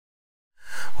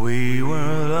We were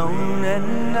alone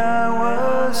and I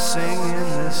was singing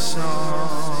this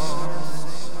song.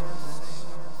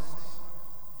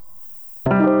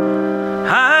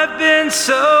 I've been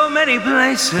so many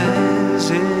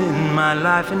places in my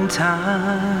life and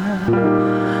time.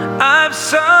 I've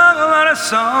sung a lot of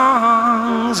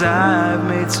songs, I've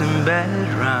made some bad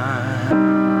rhymes.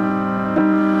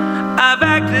 I've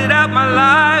acted out my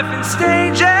life in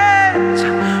stages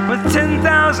with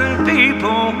 10,000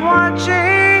 people watching.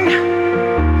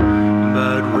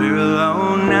 But we're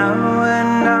alone now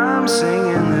and I'm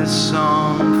singing this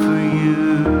song for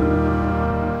you.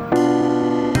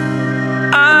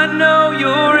 I know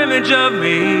your image of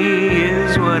me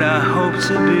is what I hope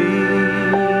to be.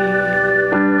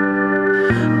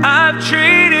 I've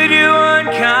treated you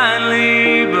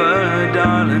unkindly, but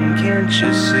darling, can't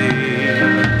you see?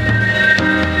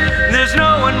 There's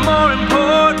no one more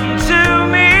important to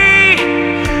me,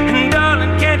 and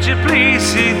darling, can't you please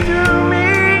see through me?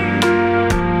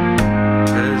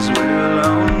 'Cause we're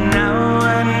alone now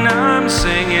and I'm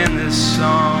singing this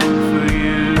song for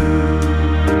you.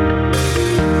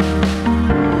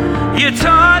 You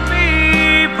taught me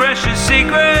precious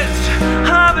secrets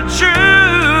of a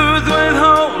truth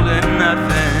withholding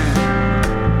nothing.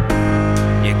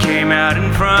 You came out in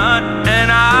front and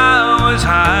I was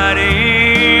hiding.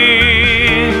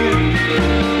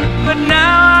 But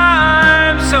now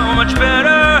I'm so much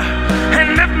better, and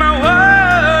if my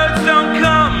words don't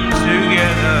come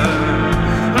together,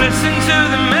 listen to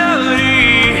the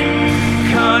melody,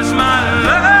 'cause my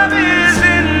love is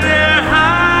in there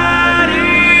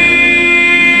hiding.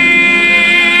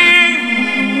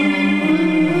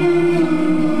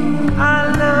 I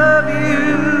love you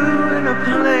in a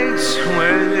place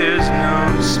where there's no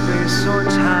space or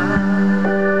time.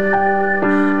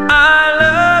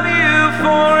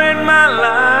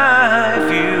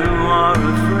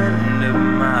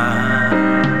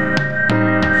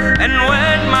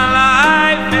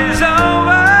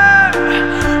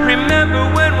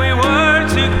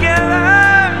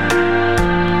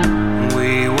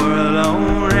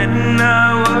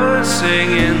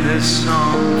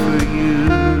 Song for you.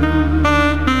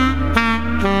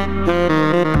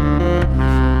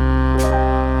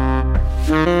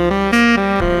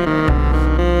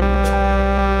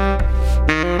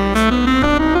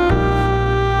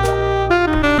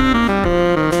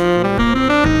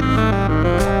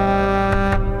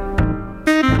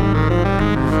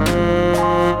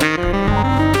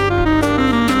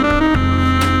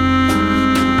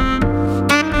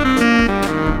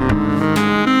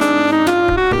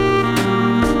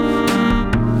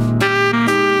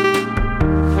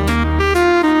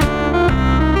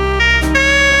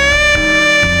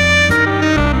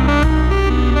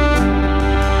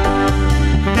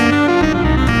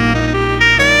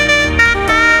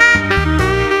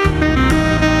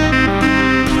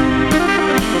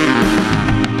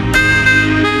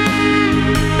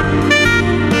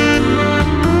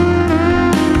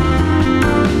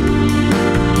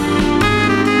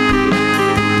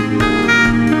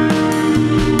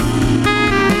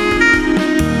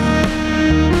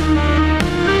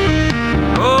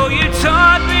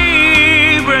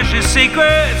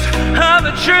 Secrets of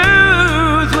the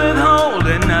truth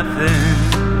withholding nothing.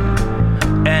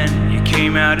 And you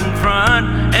came out in front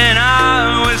and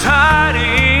I was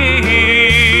hiding.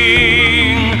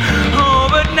 Oh,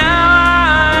 but now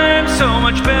I'm so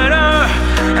much better,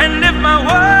 and if my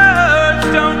words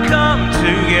don't come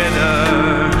together,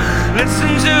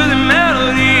 listen to the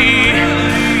melody,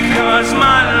 'cause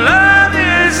my love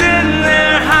is in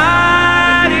there hiding.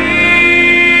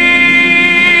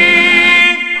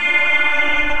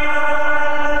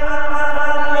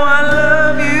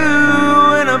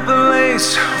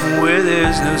 Where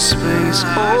there's no space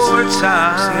or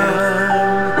time.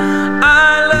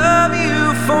 I love you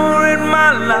for in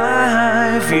my life